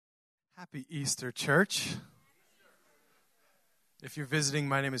Happy Easter, church. If you're visiting,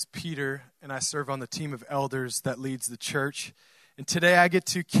 my name is Peter, and I serve on the team of elders that leads the church. And today I get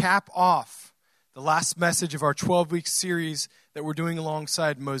to cap off the last message of our 12-week series that we're doing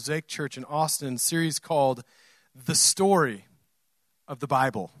alongside Mosaic Church in Austin, a series called The Story of the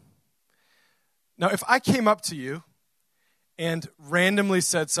Bible. Now, if I came up to you and randomly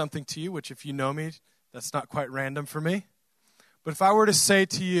said something to you, which if you know me, that's not quite random for me, but if I were to say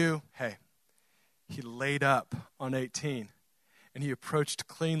to you, hey, he laid up on 18, and he approached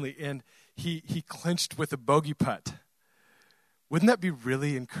cleanly, and he clinched with a bogey putt, wouldn't that be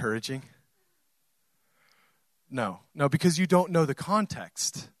really encouraging? No, because you don't know the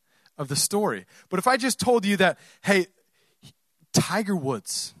context of the story. But if I just told you that, hey, Tiger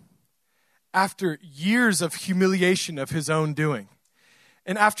Woods, after years of humiliation of his own doing,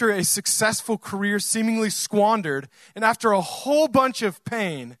 and after a successful career seemingly squandered, and after a whole bunch of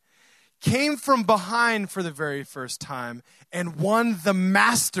pain, came from behind for the very first time and won the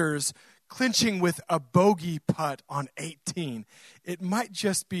Masters, clinching with a bogey putt on 18. It might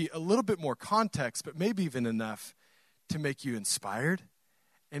just be a little bit more context, but maybe even enough to make you inspired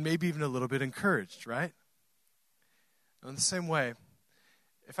and maybe even a little bit encouraged, right? In the same way,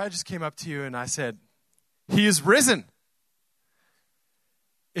 if I just came up to you and I said, he is risen.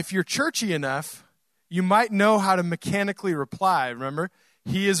 If you're churchy enough, you might know how to mechanically reply. Remember,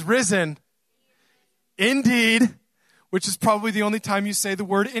 he is risen. Indeed, which is probably the only time you say the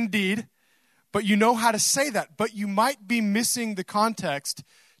word indeed, but you know how to say that. But you might be missing the context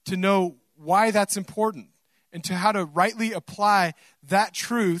to know why that's important and to how to rightly apply that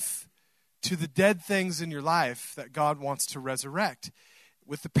truth to the dead things in your life that God wants to resurrect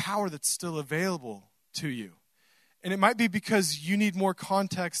with the power that's still available to you. And it might be because you need more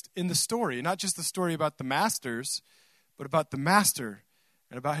context in the story, not just the story about the masters, but about the master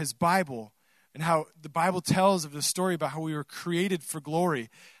and about his Bible and how the Bible tells of the story about how we were created for glory,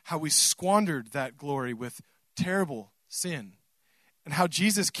 how we squandered that glory with terrible sin, and how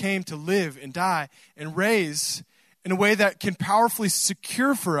Jesus came to live and die and raise in a way that can powerfully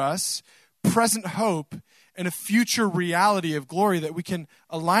secure for us present hope and a future reality of glory that we can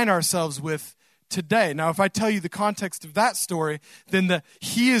align ourselves with today. Now, if I tell you the context of that story, then the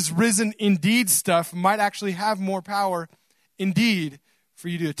he is risen indeed stuff might actually have more power indeed for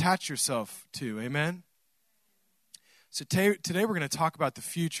you to attach yourself to. Amen? So today we're going to talk about the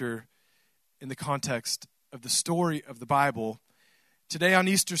future in the context of the story of the Bible. Today on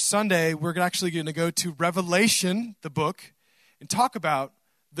Easter Sunday, we're actually going to go to Revelation, the book, and talk about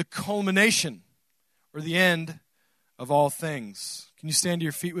the culmination or the end of all things. Can you stand to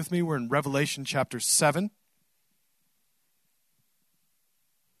your feet with me? We're in Revelation chapter 7.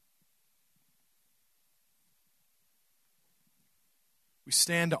 We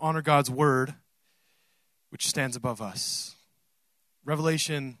stand to honor God's word, which stands above us.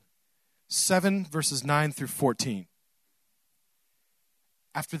 Revelation 7, verses 9 through 14.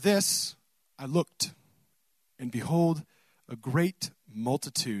 After this, I looked, and behold, a great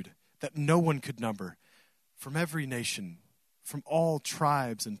multitude that no one could number, from every nation, from all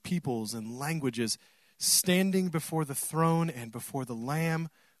tribes and peoples and languages, standing before the throne and before the Lamb,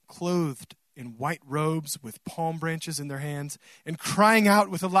 clothed in white robes with palm branches in their hands, and crying out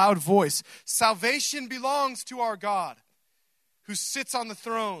with a loud voice, "Salvation belongs to our God, who sits on the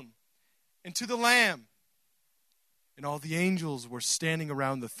throne, and to the Lamb." And all the angels were standing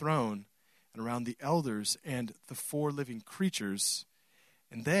around the throne and around the elders and the four living creatures,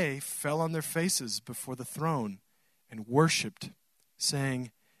 and they fell on their faces before the throne and worshipped,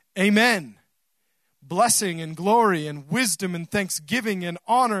 saying, Amen. Blessing and glory and wisdom and thanksgiving and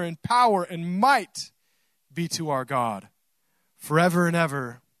honor and power and might be to our God forever and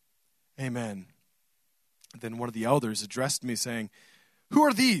ever. Amen. Then one of the elders addressed me, saying, Who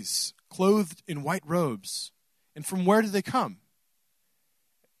are these, clothed in white robes, and from where do they come?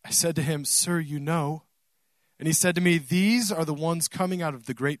 I said to him, Sir, you know. And he said to me, These are the ones coming out of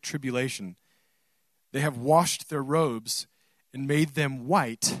the great tribulation. They have washed their robes and made them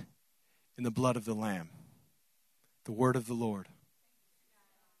white in the blood of the Lamb. The word of the Lord.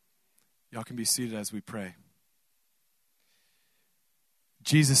 Y'all can be seated as we pray.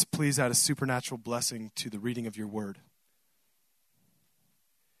 Jesus, please add a supernatural blessing to the reading of your word.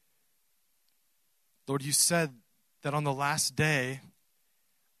 Lord, you said that on the last day,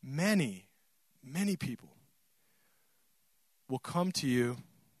 many people will come to you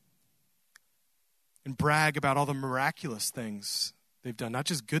and brag about all the miraculous things they've done. Not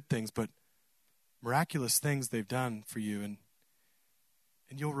just good things, but miraculous things they've done for you. And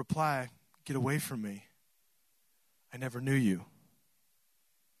you'll reply, Get away from me. I never knew you.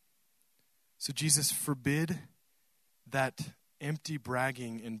 So Jesus, forbid that empty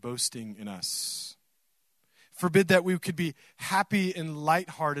bragging and boasting in us. Forbid that we could be happy and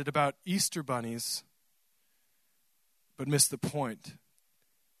lighthearted about Easter bunnies, but miss the point.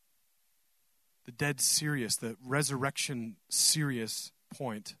 The dead serious, the resurrection serious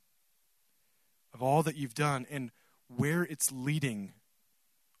point of all that you've done and where it's leading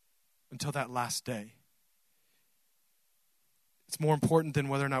until that last day. It's more important than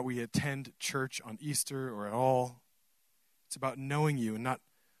whether or not we attend church on Easter or at all. It's about knowing you and not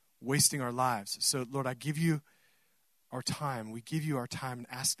wasting our lives. So, Lord, I give you our time. We give you our time and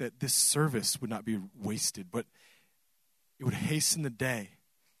ask that this service would not be wasted, but it would hasten the day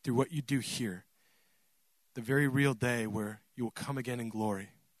through what you do here, the very real day where you will come again in glory.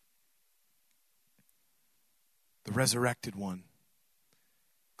 The resurrected one,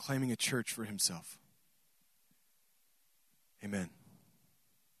 claiming a church for himself. Amen.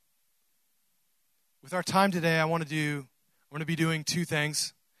 With our time today, I want to be doing two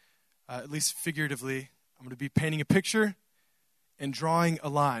things, at least figuratively. I'm going to be painting a picture and drawing a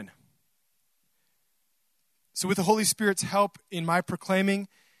line. So with the Holy Spirit's help in my proclaiming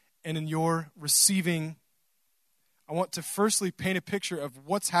and in your receiving, I want to firstly paint a picture of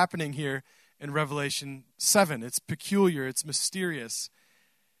what's happening here in Revelation 7. It's peculiar, it's mysterious.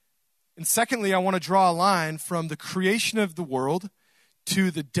 And secondly, I want to draw a line from the creation of the world to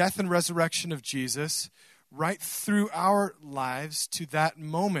the death and resurrection of Jesus, right through our lives to that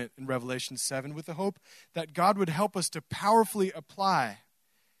moment in Revelation 7, with the hope that God would help us to powerfully apply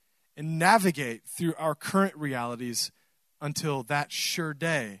and navigate through our current realities until that sure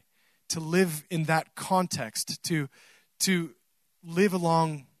day, to live in that context, to live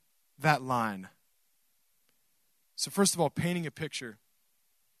along that line. So first of all, painting a picture.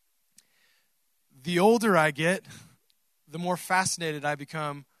 The older I get, the more fascinated I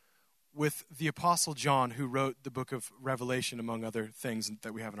become with the Apostle John, who wrote the book of Revelation, among other things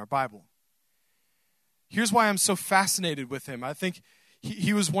that we have in our Bible. Here's why I'm so fascinated with him. I think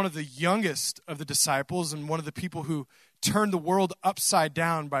he was one of the youngest of the disciples and one of the people who turned the world upside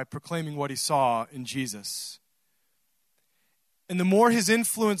down by proclaiming what he saw in Jesus. And the more his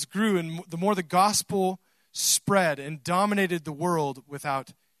influence grew and the more the gospel spread and dominated the world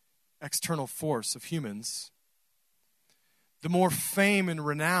without external force of humans, the more fame and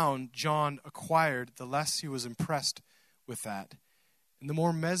renown John acquired, the less he was impressed with that. And the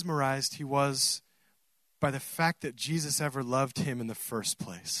more mesmerized he was by the fact that Jesus ever loved him in the first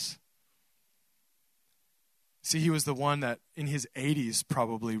place. See, he was the one that in his 80s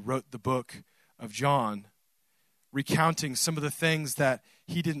probably wrote the book of John, recounting some of the things that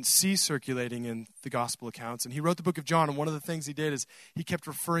he didn't see circulating in the gospel accounts. And he wrote the book of John, and one of the things he did is he kept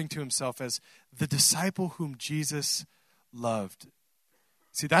referring to himself as the disciple whom Jesus loved.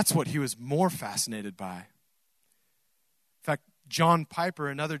 See, that's what he was more fascinated by. In fact, John Piper,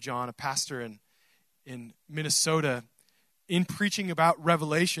 another John, a pastor in Minnesota, in preaching about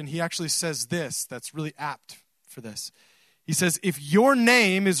Revelation, he actually says this that's really apt for this. He says, if your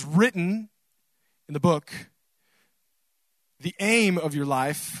name is written in the book, the aim of your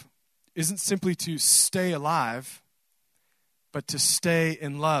life isn't simply to stay alive, but to stay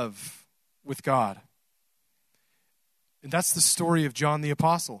in love with God. And that's the story of John the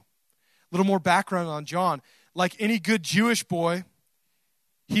Apostle. A little more background on John. Like any good Jewish boy,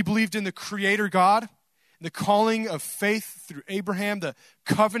 he believed in the Creator God, the calling of faith through Abraham, the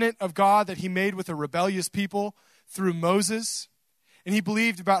covenant of God that he made with a rebellious people through Moses. And he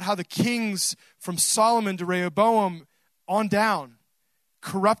believed about how the kings from Solomon to Rehoboam on down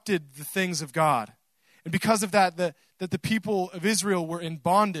corrupted the things of God. And because of that, that the people of Israel were in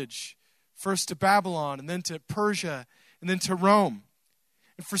bondage, first to Babylon and then to Persia and then to Rome.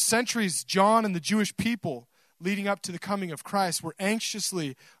 And for centuries, John and the Jewish people leading up to the coming of Christ were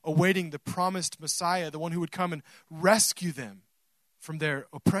anxiously awaiting the promised Messiah, the one who would come and rescue them from their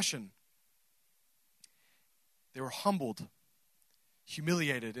oppression. They were humbled,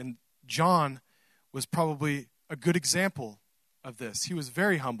 humiliated, and John was probably a good example of this. He was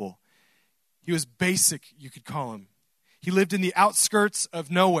very humble. He was basic, you could call him. He lived in the outskirts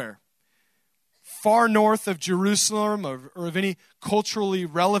of nowhere, far north of Jerusalem or of any culturally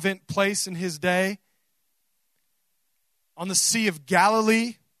relevant place in his day, on the Sea of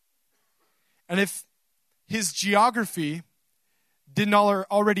Galilee. And if his geography didn't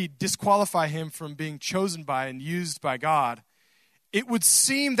already disqualify him from being chosen by and used by God, it would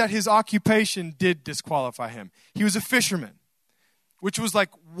seem that his occupation did disqualify him. He was a fisherman, which was like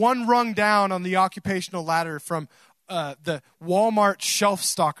one rung down on the occupational ladder from the Walmart shelf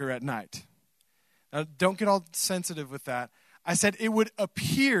stalker at night. Now, don't get all sensitive with that. I said it would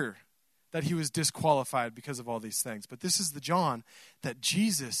appear that he was disqualified because of all these things. But this is the John that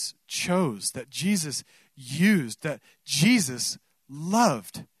Jesus chose, that Jesus used, that Jesus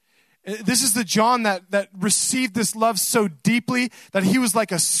loved. This is the John that received this love so deeply that he was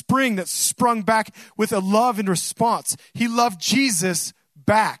like a spring that sprung back with a love in response. He loved Jesus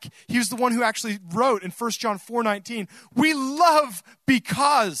back. He was the one who actually wrote in 1 John 4:19, we love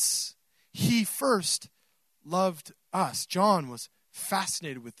because he first loved us. John was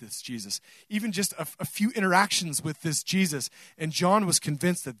fascinated with this Jesus. Even just a few interactions with this Jesus. And John was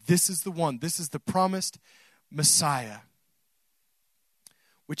convinced that this is the one, this is the promised Messiah.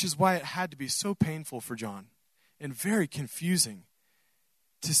 Which is why it had to be so painful for John and very confusing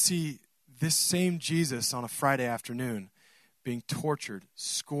to see this same Jesus on a Friday afternoon being tortured,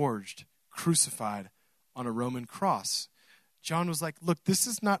 scourged, crucified on a Roman cross. John was like, look, this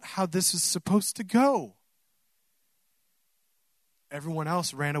is not how this is supposed to go. Everyone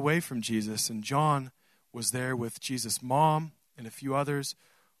else ran away from Jesus, and John was there with Jesus' mom and a few others,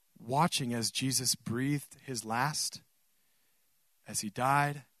 watching as Jesus breathed his last, as he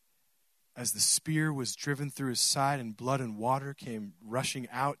died, as the spear was driven through his side and blood and water came rushing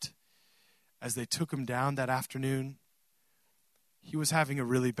out, as they took him down that afternoon. He was having a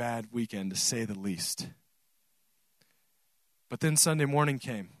really bad weekend, to say the least. But then Sunday morning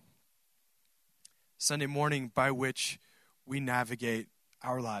came. Sunday morning by which we navigate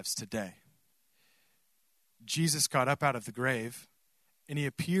our lives today. Jesus got up out of the grave, and he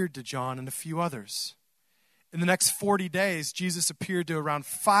appeared to John and a few others. In the next 40 days, Jesus appeared to around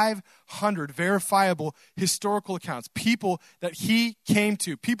 500 verifiable historical accounts, people that he came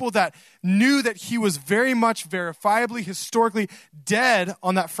to, people that knew that he was very much verifiably, historically dead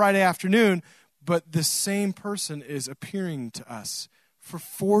on that Friday afternoon, but the same person is appearing to us. For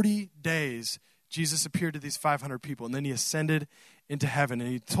 40 days, Jesus appeared to these 500 people, and then he ascended into heaven, and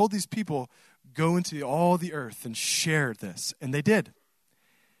he told these people, go into all the earth and share this, and they did.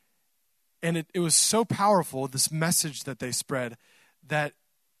 And it was so powerful, this message that they spread, that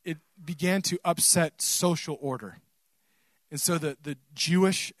it began to upset social order. And so the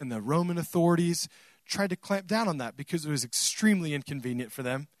Jewish and the Roman authorities tried to clamp down on that because it was extremely inconvenient for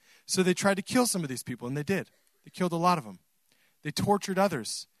them. So they tried to kill some of these people, and they did. They killed a lot of them. They tortured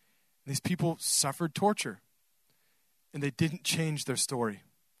others. And these people suffered torture. And they didn't change their story.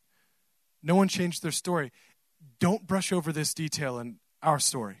 No one changed their story. Don't brush over this detail in our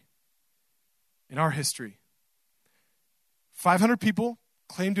story. In our history, 500 people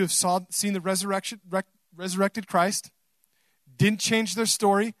claimed to have seen the resurrected Christ, didn't change their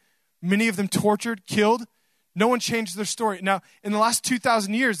story. Many of them tortured, killed. No one changed their story. Now, in the last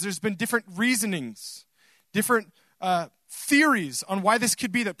 2,000 years, there's been different reasonings, different theories on why this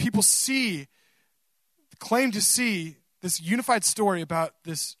could be that people claim to see this unified story about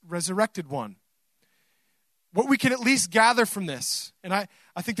this resurrected one. What we can at least gather from this, and I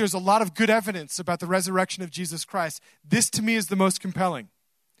think there's a lot of good evidence about the resurrection of Jesus Christ. This, to me, is the most compelling.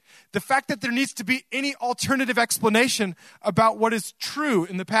 The fact that there needs to be any alternative explanation about what is true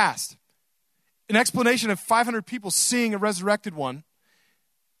in the past. An explanation of 500 people seeing a resurrected one,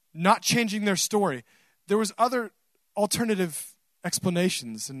 not changing their story. There was other alternative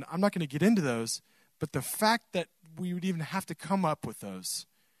explanations, and I'm not going to get into those, but the fact that we would even have to come up with those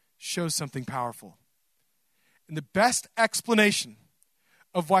shows something powerful. And the best explanation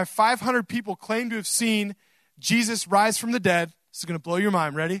of why 500 people claim to have seen Jesus rise from the dead, this is going to blow your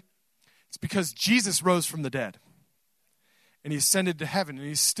mind, ready? It's because Jesus rose from the dead. And he ascended to heaven, and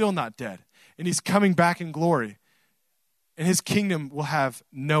he's still not dead. And he's coming back in glory. And his kingdom will have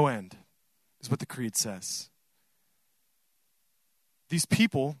no end, is what the creed says. These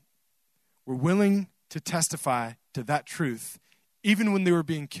people were willing to testify to that truth, even when they were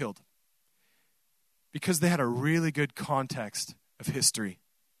being killed. Because they had a really good context of history.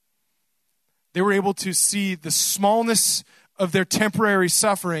 They were able to see the smallness of their temporary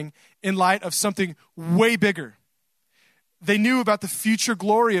suffering in light of something way bigger. They knew about the future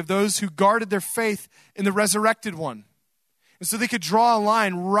glory of those who guarded their faith in the resurrected one. And so they could draw a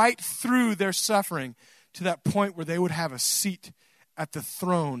line right through their suffering to that point where they would have a seat at the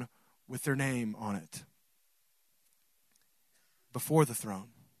throne with their name on it. Before the throne.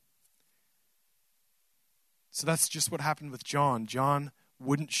 So that's just what happened with John. John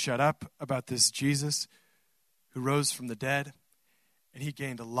wouldn't shut up about this Jesus who rose from the dead. And he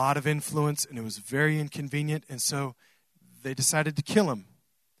gained a lot of influence, and it was very inconvenient. And so they decided to kill him.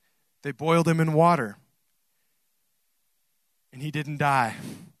 They boiled him in water. And he didn't die.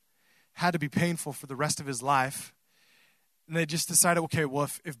 Had to be painful for the rest of his life. And they just decided, okay, well,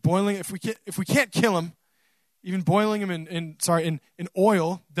 if we can't kill him, even boiling him in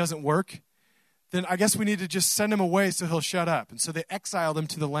oil doesn't work, then I guess we need to just send him away so he'll shut up. And so they exiled him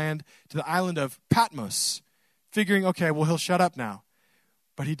to the island of Patmos, figuring, okay, well, he'll shut up now.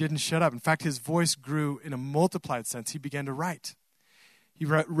 But he didn't shut up. In fact, his voice grew in a multiplied sense. He began to write. He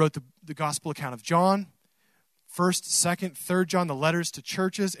wrote the gospel account of John, 1st, 2nd, 3rd John, the letters to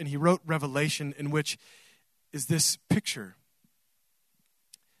churches, and he wrote Revelation, in which is this picture.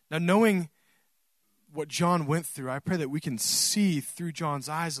 Now, knowing what John went through, I pray that we can see through John's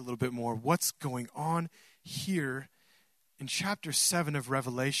eyes a little bit more what's going on here. In chapter 7 of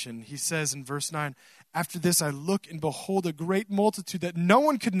Revelation, he says in verse 9, "After this I look and behold a great multitude that no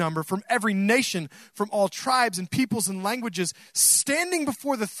one could number, from every nation, from all tribes and peoples and languages, standing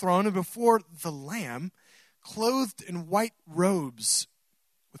before the throne and before the Lamb, clothed in white robes,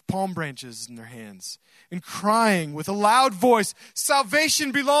 with palm branches in their hands, and crying with a loud voice,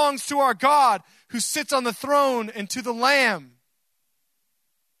 'Salvation belongs to our God who sits on the throne and to the Lamb.'"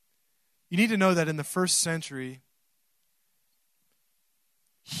 You need to know that in the first century,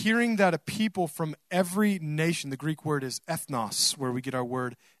 hearing that a people from every nation, the Greek word is ethnos, where we get our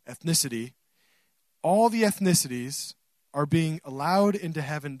word ethnicity, all the ethnicities are being allowed into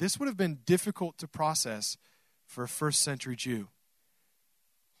heaven. This would have been difficult to process for a first century Jew.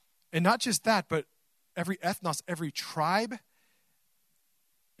 And not just that, but every ethnos, every tribe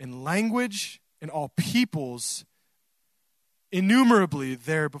and language and all peoples innumerably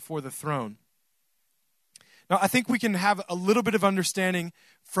there before the throne. Now, I think we can have a little bit of understanding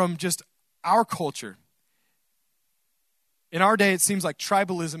from just our culture. In our day, it seems like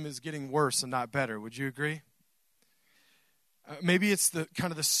tribalism is getting worse and not better. Would you agree? Maybe it's the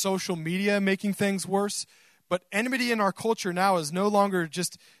kind of the social media making things worse, but enmity in our culture now is no longer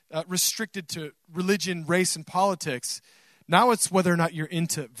just restricted to religion, race, and politics. Now it's whether or not you're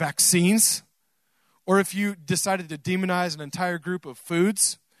into vaccines, or if you decided to demonize an entire group of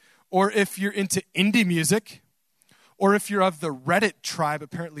foods, or if you're into indie music, or if you're of the Reddit tribe.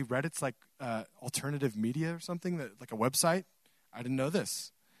 Apparently Reddit's like alternative media or something, like a website. I didn't know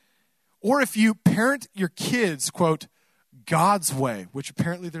this. Or if you parent your kids, quote, God's way, which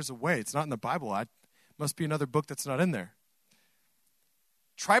apparently there's a way. It's not in the Bible. It must be another book that's not in there.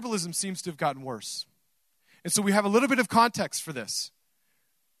 Tribalism seems to have gotten worse. And so we have a little bit of context for this.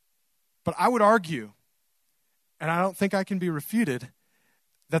 But I would argue, and I don't think I can be refuted,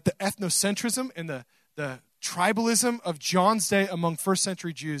 that the ethnocentrism and the tribalism of John's day among first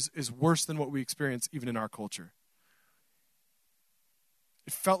century Jews is worse than what we experience even in our culture.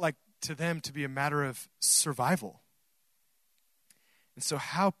 It felt like to them to be a matter of survival. And so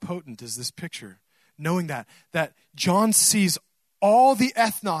how potent is this picture? Knowing that John sees all the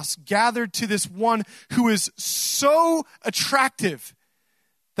ethnos gathered to this one who is so attractive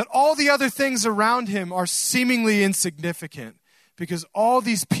that all the other things around him are seemingly insignificant, because all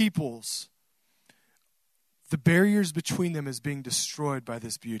these peoples, the barriers between them is being destroyed by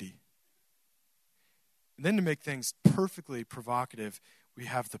this beauty. And then to make things perfectly provocative, we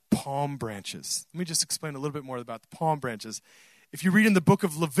have the palm branches. Let me just explain a little bit more about the palm branches. If you read in the book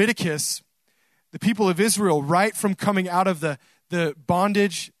of Leviticus, the people of Israel, right from coming out of the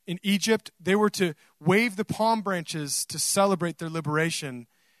bondage in Egypt, they were to wave the palm branches to celebrate their liberation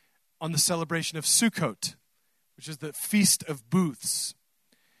on the celebration of Sukkot, which is the Feast of Booths.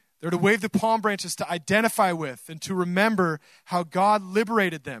 They're to wave the palm branches to identify with and to remember how God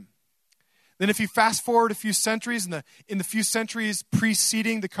liberated them. Then if you fast forward a few centuries, in the few centuries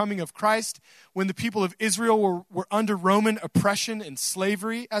preceding the coming of Christ, when the people of Israel were under Roman oppression and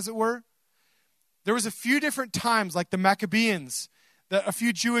slavery, as it were, there was a few different times, like the Maccabees, that a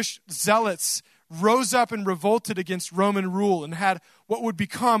few Jewish zealots rose up and revolted against Roman rule and had what would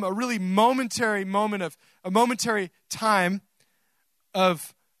become a really momentary time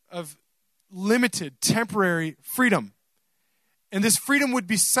of limited, temporary freedom. And this freedom would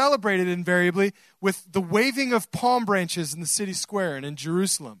be celebrated invariably with the waving of palm branches in the city square and in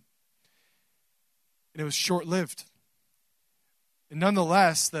Jerusalem. And it was short-lived. And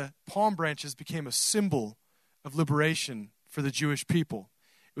nonetheless, the palm branches became a symbol of liberation for the Jewish people.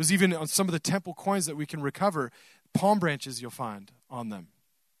 It was even on some of the temple coins that we can recover, palm branches you'll find on them.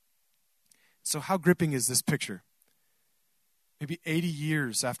 So how gripping is this picture? Maybe 80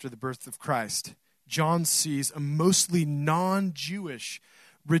 years after the birth of Christ, John sees a mostly non-Jewish,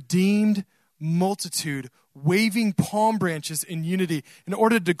 redeemed multitude waving palm branches in unity in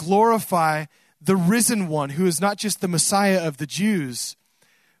order to glorify the risen one, who is not just the Messiah of the Jews,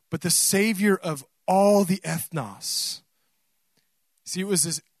 but the Savior of all the ethnos. See, it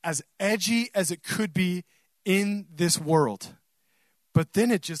was as edgy as it could be in this world. But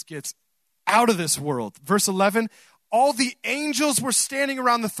then it just gets out of this world. Verse 11, all the angels were standing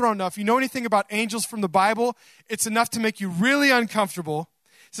around the throne. Now, if you know anything about angels from the Bible, it's enough to make you really uncomfortable.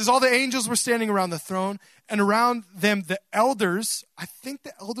 It says all the angels were standing around the throne, and around them the elders. I think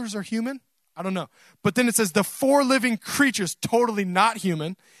the elders are human. I don't know. But then it says the 4 living creatures, totally not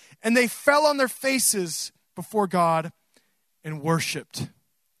human, and they fell on their faces before God and worshiped.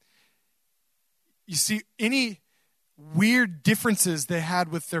 You see, any weird differences they had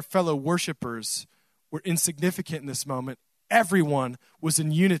with their fellow worshipers were insignificant in this moment. Everyone was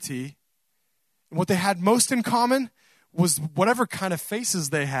in unity. And what they had most in common was whatever kind of faces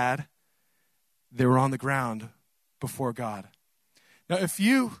they had, they were on the ground before God. Now, if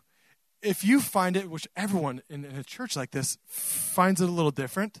you find it, which everyone in a church like this finds it a little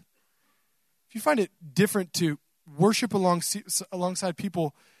different, if you find it different to worship alongside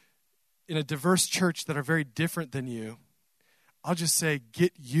people in a diverse church that are very different than you, I'll just say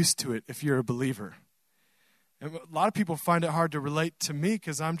get used to it if you're a believer. And a lot of people find it hard to relate to me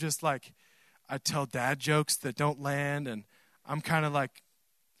because I'm just like, I tell dad jokes that don't land, and I'm kind of like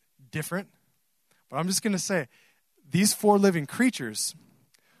different. But I'm just going to say, these 4 living creatures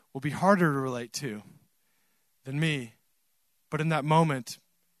will be harder to relate to than me. But in that moment,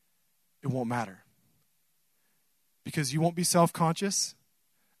 it won't matter. Because you won't be self-conscious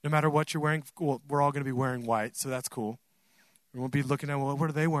no matter what you're wearing. Well, we're all going to be wearing white, so that's cool. You won't be looking at, well, what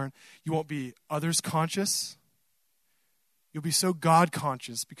are they wearing? You won't be others conscious. You'll be so God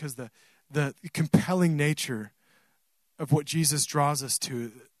conscious because the compelling nature of what Jesus draws us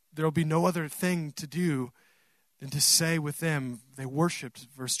to. There will be no other thing to do than to say with them, they worshiped,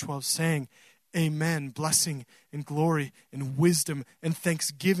 verse 12, saying, Amen, blessing and glory and wisdom and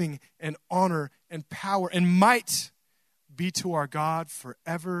thanksgiving and honor and power and might be to our God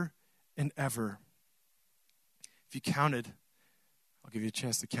forever and ever. If you counted, I'll give you a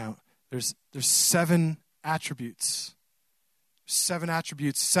chance to count. There's 7 attributes. 7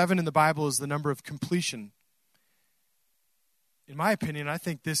 attributes. 7 in the Bible is the number of completion. In my opinion, I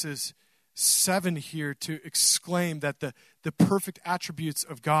think this is 7 here to exclaim that the perfect attributes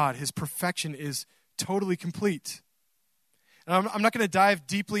of God, his perfection, is totally complete. And I'm not going to dive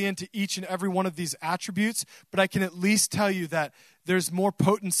deeply into each and every one of these attributes, but I can at least tell you that there's more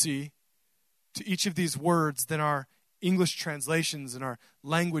potency to each of these words than our English translations and our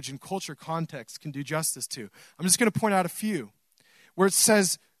language and culture context can do justice to. I'm just going to point out a few. Where it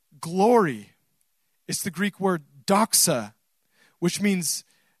says glory, it's the Greek word doxa, which means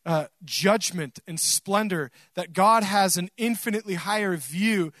judgment and splendor, that God has an infinitely higher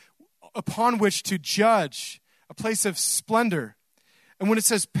view upon which to judge, a place of splendor. And when it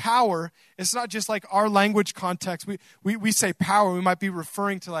says power, it's not just like our language context. We say power, we might be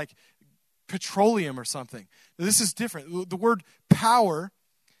referring to like petroleum or something. This is different. The word power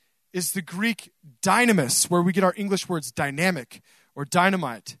is the Greek dynamis, where we get our English words dynamic or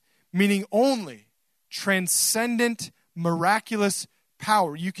dynamite, meaning only transcendent, miraculous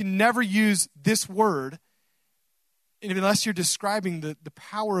power. You can never use this word unless you're describing the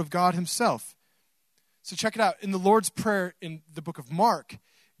power of God himself. So check it out. In the Lord's Prayer in the book of Mark,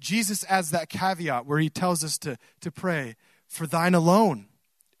 Jesus adds that caveat where he tells us to pray, for thine alone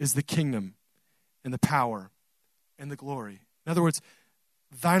is the kingdom and the power and the glory. In other words,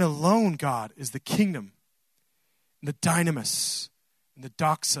 thine alone, God, is the kingdom and the dynamis and the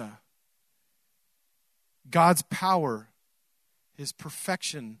doxa. God's power, his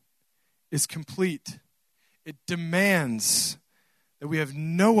perfection, is complete. It demands that we have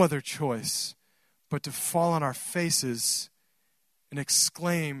no other choice but to fall on our faces and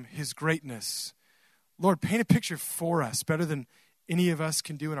exclaim his greatness. Lord, paint a picture for us better than any of us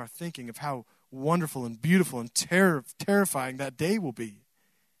can do in our thinking of how wonderful and beautiful and terrifying that day will be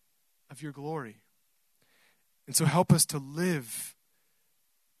of your glory. And so help us to live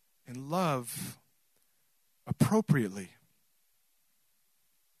and love appropriately.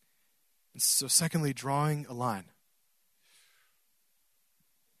 And so secondly, drawing a line.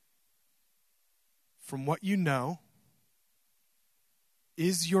 From what you know,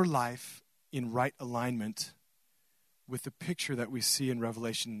 is your life in right alignment with the picture that we see in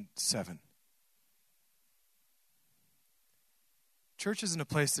Revelation 7? Church isn't a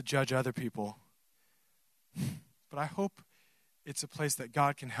place to judge other people, but I hope it's a place that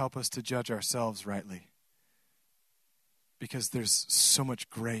God can help us to judge ourselves rightly, because there's so much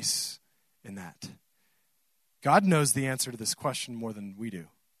grace in that. God knows the answer to this question more than we do.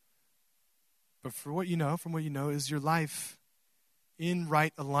 But from what you know, is your life in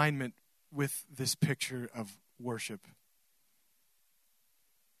right alignment with this picture of worship?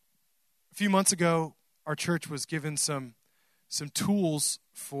 A few months ago, our church was given some tools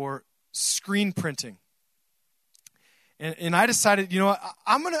for screen printing. And I decided, you know what,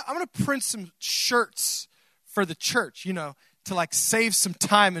 I'm gonna print some shirts for the church, to like save some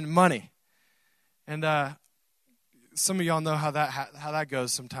time and money. And some of y'all know how that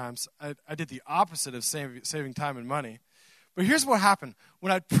goes sometimes. I did the opposite of saving time and money. But here's what happened.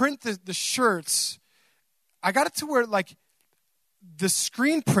 When I print the shirts, I got it to where like the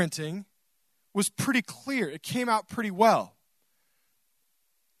screen printing was pretty clear. It came out pretty well.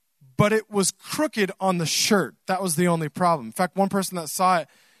 But it was crooked on the shirt. That was the only problem. In fact, one person that saw it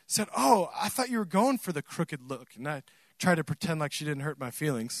said, "Oh, I thought you were going for the crooked look." And I tried to pretend like she didn't hurt my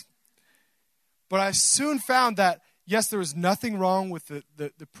feelings. But I soon found that, yes, there was nothing wrong with the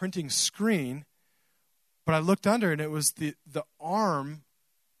printing screen, but I looked under and it was the arm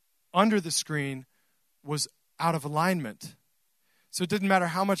under the screen was out of alignment. So it didn't matter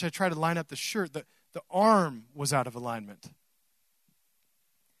how much I tried to line up the shirt, the arm was out of alignment.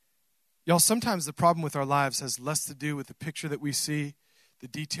 Y'all, sometimes the problem with our lives has less to do with the picture that we see, the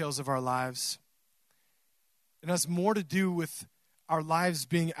details of our lives. It has more to do with our lives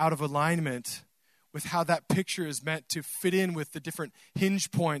being out of alignment with how that picture is meant to fit in with the different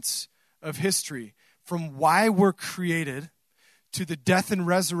hinge points of history, from why we're created to the death and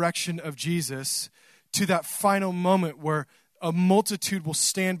resurrection of Jesus to that final moment where a multitude will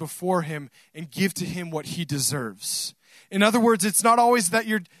stand before him and give to him what he deserves. In other words, it's not always that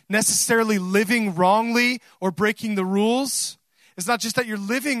you're necessarily living wrongly or breaking the rules. It's not just that you're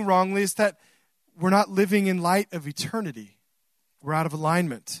living wrongly, it's that we're not living in light of eternity. We're out of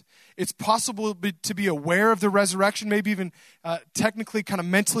alignment. It's possible to be aware of the resurrection, maybe even technically kind of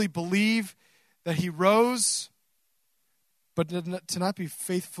mentally believe that he rose, but to not be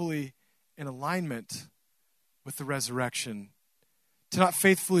faithfully in alignment with the resurrection, to not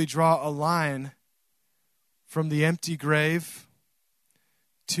faithfully draw a line from the empty grave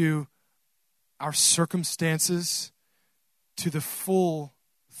to our circumstances to the full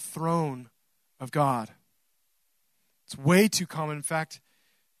throne of God. It's way too common, in fact,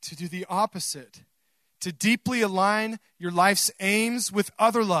 to do the opposite, to deeply align your life's aims with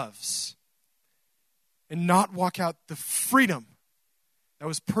other loves and not walk out the freedom that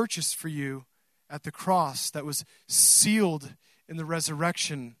was purchased for you at the cross, that was sealed in the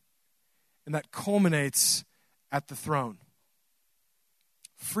resurrection, and that culminates at the throne.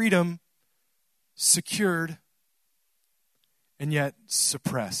 Freedom secured and yet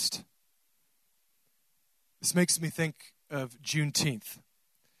suppressed. This makes me think of Juneteenth.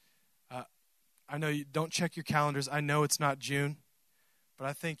 I know you don't check your calendars. I know it's not June, but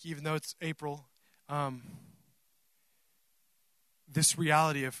I think even though it's April, this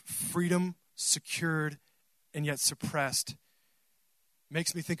reality of freedom secured and yet suppressed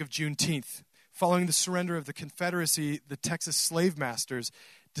makes me think of Juneteenth. Following the surrender of the Confederacy, the Texas slave masters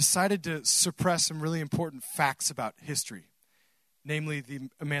decided to suppress some really important facts about history, namely the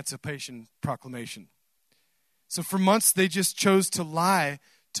Emancipation Proclamation. So for months, they just chose to lie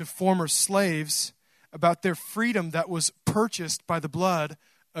to former slaves about their freedom that was purchased by the blood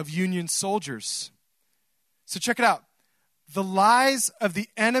of Union soldiers. So check it out. The lies of the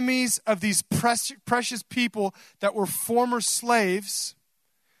enemies of these precious people that were former slaves,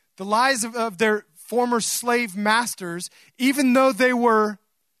 the lies of their former slave masters, even though they were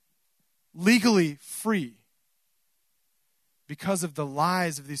legally free, because of the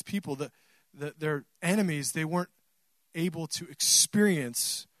lies of these people, their enemies, they weren't able to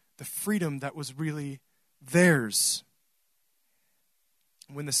experience the freedom that was really theirs.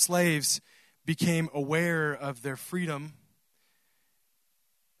 When the slaves became aware of their freedom,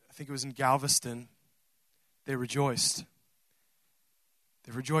 I think it was in Galveston, they rejoiced.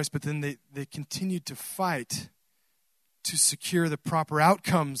 They rejoiced, but then they continued to fight to secure the proper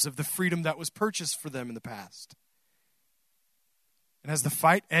outcomes of the freedom that was purchased for them in the past. And has the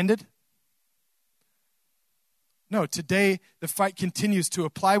fight ended? No, today the fight continues to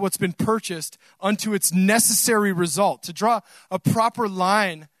apply what's been purchased unto its necessary result, to draw a proper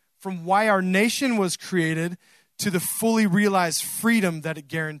line from why our nation was created to the fully realized freedom that it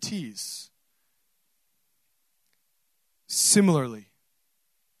guarantees. Similarly,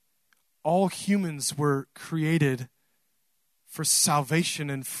 all humans were created for salvation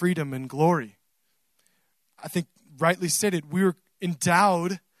and freedom and glory. I think rightly stated, we were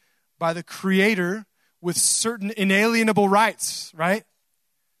endowed by the Creator with certain inalienable rights, right?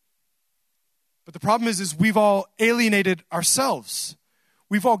 But the problem is we've all alienated ourselves.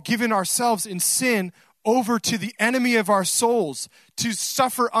 We've all given ourselves in sin over to the enemy of our souls to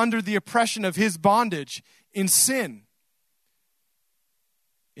suffer under the oppression of his bondage in sin.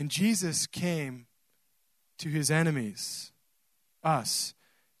 And Jesus came to his enemies, us,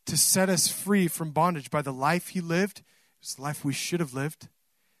 to set us free from bondage by the life he lived, it's the life we should have lived,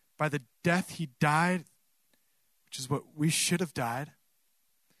 by the death he died, which is what we should have died,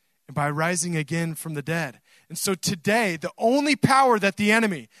 and by rising again from the dead. And so today, the only power that the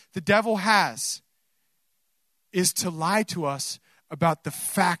enemy, the devil, has is to lie to us about the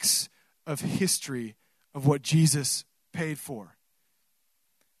facts of history of what Jesus paid for.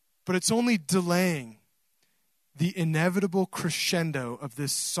 But it's only delaying the inevitable crescendo of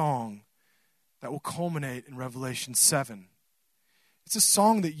this song that will culminate in Revelation 7. It's a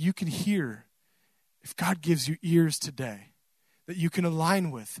song that you can hear if God gives you ears today, that you can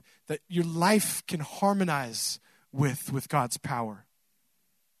align with, that your life can harmonize with God's power,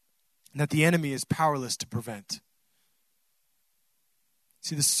 and that the enemy is powerless to prevent.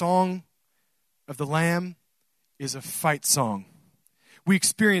 See, the song of the Lamb is a fight song. We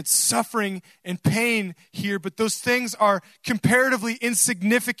experience suffering and pain here, but those things are comparatively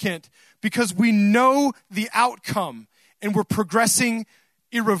insignificant because we know the outcome and we're progressing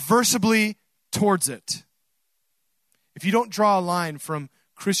irreversibly towards it. If you don't draw a line from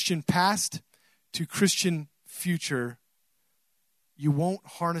Christian past to Christian future, you won't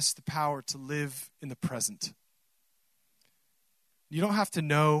harness the power to live in the present. You don't have to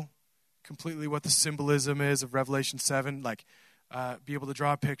know completely what the symbolism is of Revelation 7, like be able to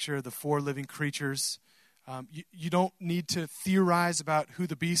draw a picture of the 4 living creatures. You don't need to theorize about who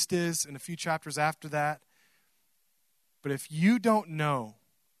the beast is in a few chapters after that. But if you don't know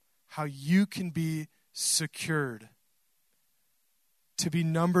how you can be secured to be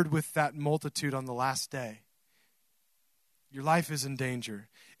numbered with that multitude on the last day, your life is in danger.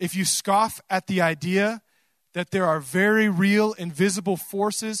 If you scoff at the idea that there are very real, invisible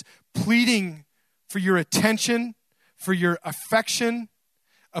forces pleading for your attention, for your affection,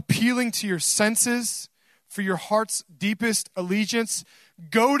 appealing to your senses, for your heart's deepest allegiance,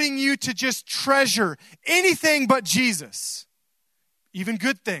 goading you to just treasure anything but Jesus, even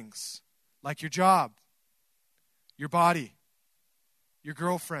good things like your job, your body, your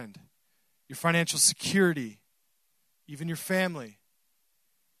girlfriend, your financial security, even your family.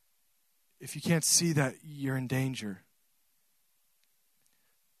 If you can't see that, you're in danger.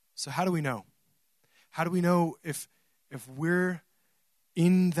 So how do we know? How do we know if we're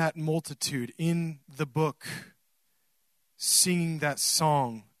in that multitude, in the book, singing that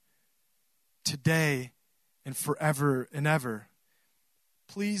song today and forever and ever?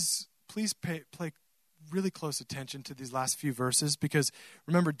 Please pay really close attention to these last few verses, because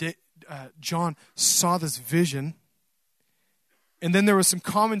remember, John saw this vision, and then there was some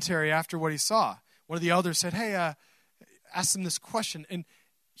commentary after what he saw. One of the elders said, hey, ask him this question, and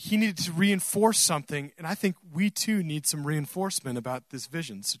he needed to reinforce something, and I think we too need some reinforcement about this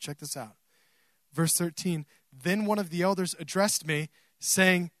vision. So check this out. Verse 13, then one of the elders addressed me,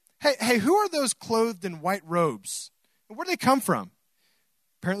 saying, hey, who are those clothed in white robes? Where do they come from?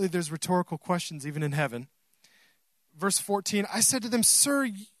 Apparently there's rhetorical questions even in heaven. Verse 14, I said to them, sir,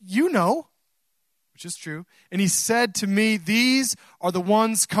 you know, which is true. And he said to me, these are the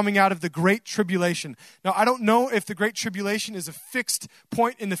ones coming out of the great tribulation. Now, I don't know if the great tribulation is a fixed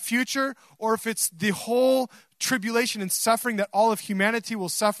point in the future or if it's the whole tribulation and suffering that all of humanity will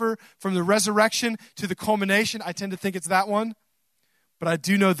suffer from the resurrection to the culmination. I tend to think it's that one. But I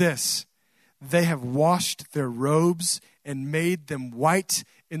do know this. They have washed their robes and made them white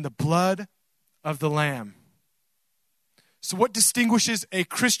in the blood of the Lamb. So what distinguishes a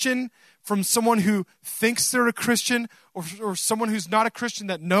Christian from someone who thinks they're a Christian or someone who's not a Christian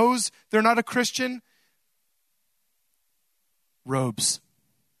that knows they're not a Christian? Robes.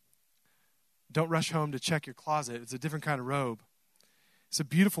 Don't rush home to check your closet. It's a different kind of robe. It's a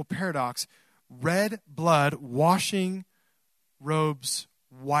beautiful paradox. Red blood washing robes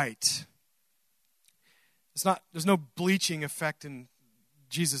white. There's no bleaching effect in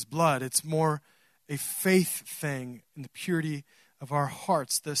Jesus' blood. It's more a faith thing in the purity of our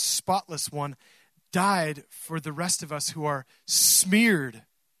hearts. The spotless one died for the rest of us who are smeared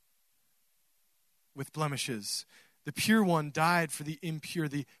with blemishes. The pure one died for the impure,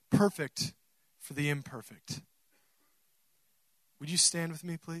 the perfect for the imperfect. Would you stand with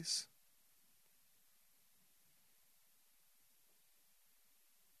me, please?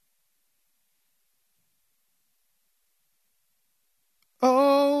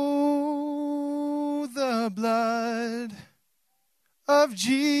 Oh, the blood of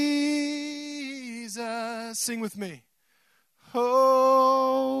Jesus. Sing with me.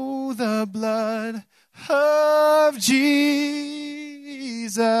 Oh, the blood of Jesus.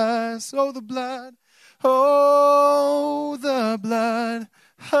 Oh, the blood. Oh, the blood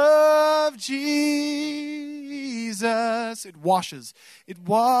of Jesus. Jesus. It washes. It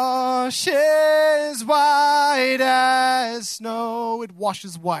washes white as snow. It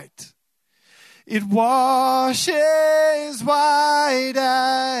washes white. It washes white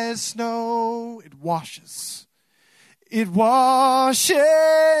as snow. It washes. It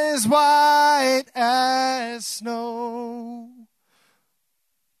washes white as snow.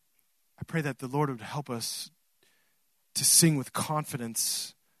 I pray that the Lord would help us to sing with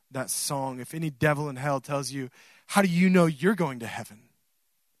confidence that song. If any devil in hell tells you, how do you know you're going to heaven?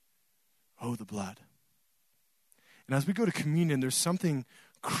 Oh, the blood. And as we go to communion, there's something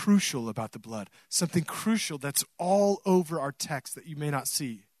crucial about the blood. Something crucial that's all over our text that you may not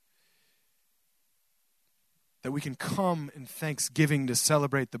see. That we can come in thanksgiving to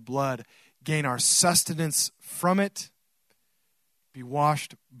celebrate the blood, gain our sustenance from it, be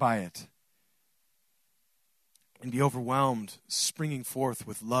washed by it, and be overwhelmed, springing forth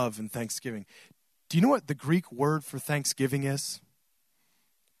with love and thanksgiving. Do you know what the Greek word for thanksgiving is?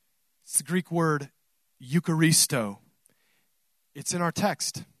 It's the Greek word Eucharisto. It's in our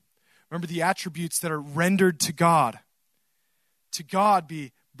text. Remember the attributes that are rendered to God. To God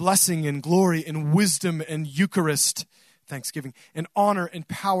be blessing and glory and wisdom and Eucharist, thanksgiving, and honor and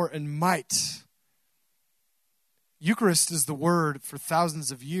power and might. Eucharist is the word for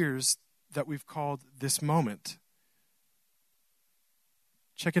thousands of years that we've called this moment.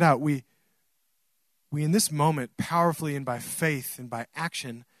 Check it out. We in this moment, powerfully and by faith and by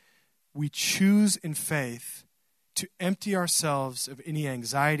action, we choose in faith to empty ourselves of any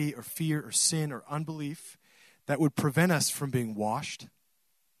anxiety or fear or sin or unbelief that would prevent us from being washed.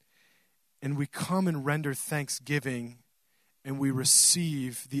 And we come and render thanksgiving, and we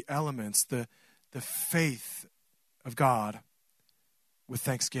receive the elements, the faith of God with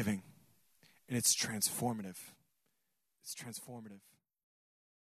thanksgiving. And it's transformative. It's transformative.